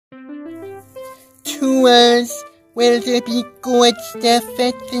tools. Will there be good stuff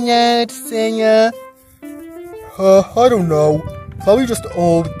at the yard sale? I don't know. Probably just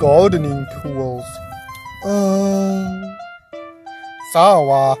old gardening tools. Oh.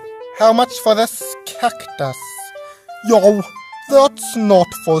 So, how much for this cactus? Yo, that's not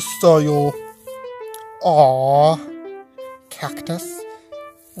for sale. Aw, cactus,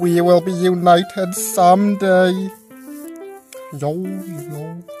 we will be united someday. Yo.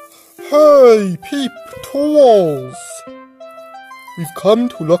 Hey, Peep, tools! We've come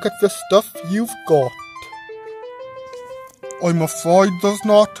to look at the stuff you've got. I'm afraid there's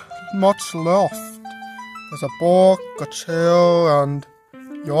not much left. There's a book, a chair, and,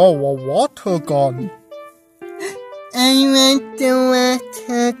 a water gun. I want the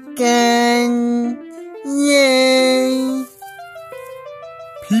water gun. Yay!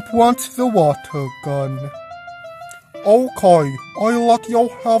 Peep wants the water gun. Okay, I'll let you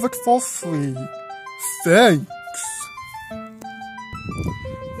have it for free. Thanks.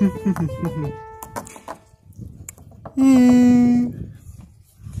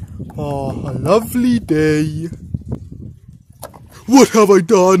 A lovely day. What have I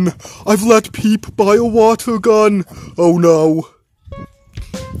done? I've let Peep buy a water gun. Oh no.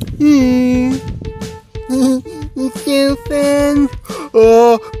 It's so fun.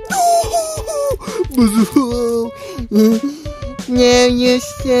 Now you're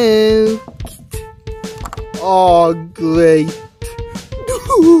soaked. Oh, great.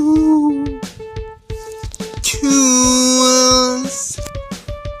 Tools.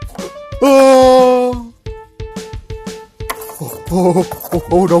 Oh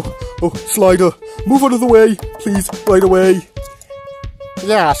no. Oh, Slider, move out of the way, please, right away.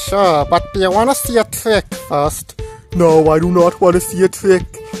 Yeah, sure, but do you want to see a trick first? No, I do not want to see a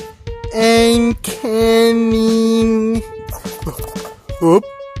trick. I'm coming. Oop.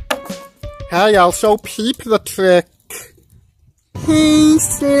 Hey, I'll show Peep the trick. Hey,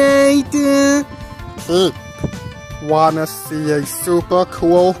 Slider. Peep, wanna see a super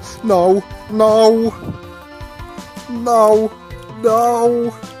cool... No.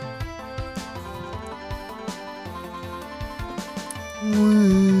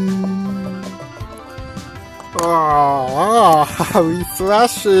 Ah,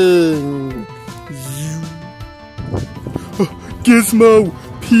 refreshing. Gizmo,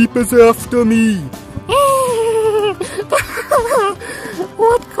 Peep is after me.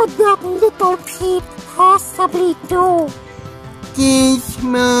 What could that little Peep possibly do?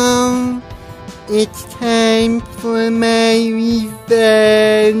 Gizmo, it's time for my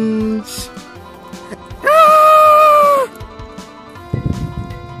revenge.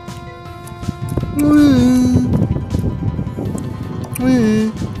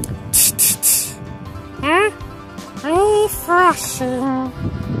 Refreshing.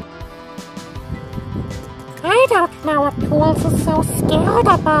 I don't know what Tools is so scared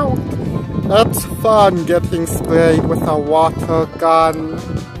about. It's fun getting sprayed with a water gun.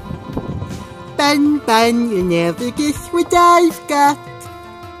 Bun, you'll never guess what I've got.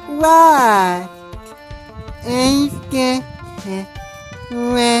 What? I've got a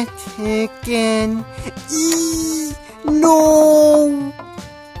water gun. No!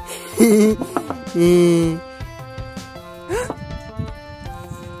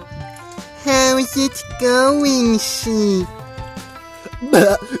 How's it going, Sheep?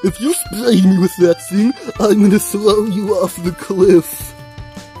 If you spray me with that thing, I'm gonna throw you off the cliff.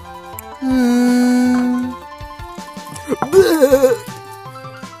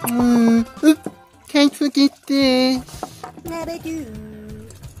 Can't forget this.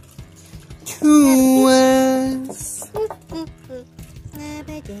 Tools.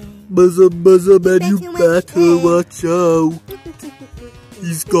 Buzzer, man, you better watch out.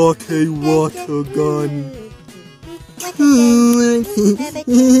 He's got a water gun.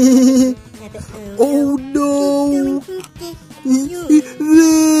 Oh no!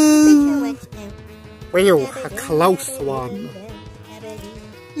 Well, a close one.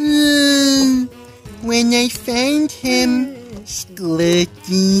 When I find him,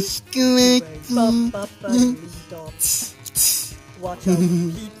 squirty. Watch out,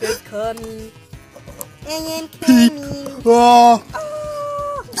 Peep is coming. I am Peep! coming.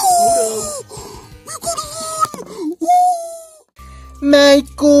 My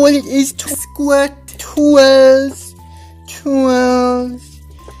goal is to squirt. Tools.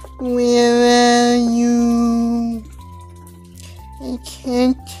 Where are you? I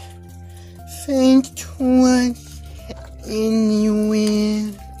can't find Tools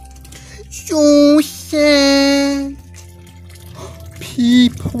anywhere. So sad.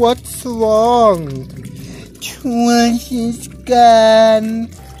 Peep, what's wrong? Tools is gone.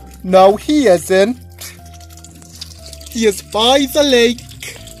 No, he isn't. He is by the lake,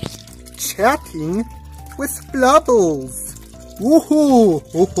 chatting with Blubbles. Woohoo!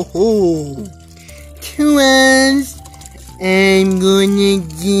 Ho ho ho! Twins, I'm gonna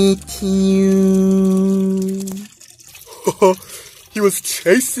get you. He was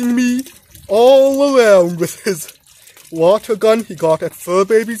chasing me all around with his water gun he got at Fur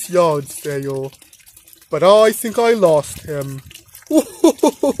Baby's yard sale. But I think I lost him.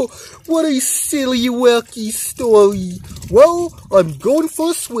 What a silly, wacky story. Well, I'm going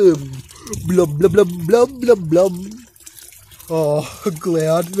for a swim. Blub, blub, blub, blub, blub, blub. Oh,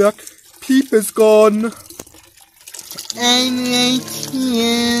 glad that Peep is gone. I'm right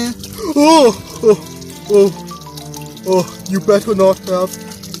here. Oh, you better not have.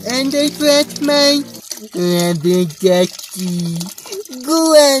 And I brought my rubber ducky.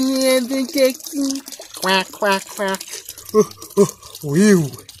 Go on, rubber ducky. Quack, quack, quack. Whew.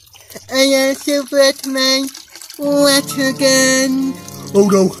 I also brought my water gun. Oh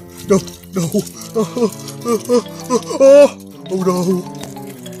no, no, no. Oh no.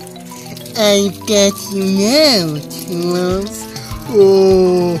 I've got you now, Tools.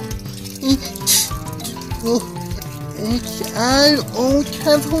 Oh. It's all out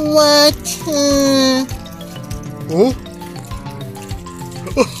of water. Oh?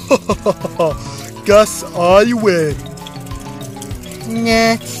 Guess I win.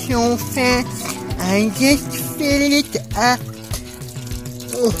 Not so fast. I just fill it up.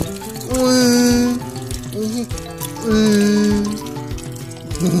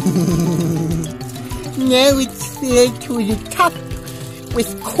 Now it's filled to the top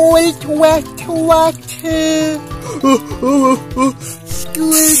with cold, wet water.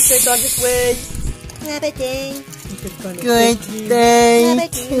 Squirt. It's on its way. Have a day. Goodbye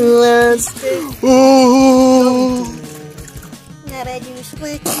to us. Oh. Have a do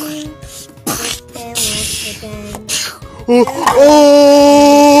squirting. With the water gun. Oh.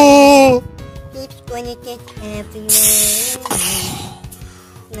 Peeps gonna get everywhere.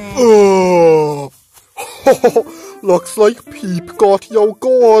 Oh. Looks like Peep got your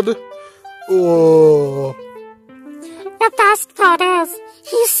god. Oh. The best part is,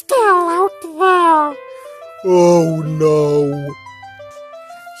 he's still out there. Oh no.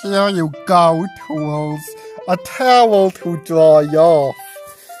 Here you go, Tools. A towel to dry off.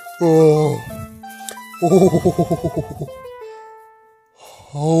 Oh. Oh.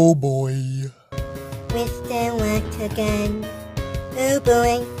 Oh boy. With the water gun. Oh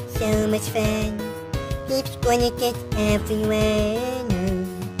boy, so much fun. Peeps gonna get everywhere. No.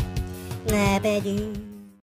 Labadoo.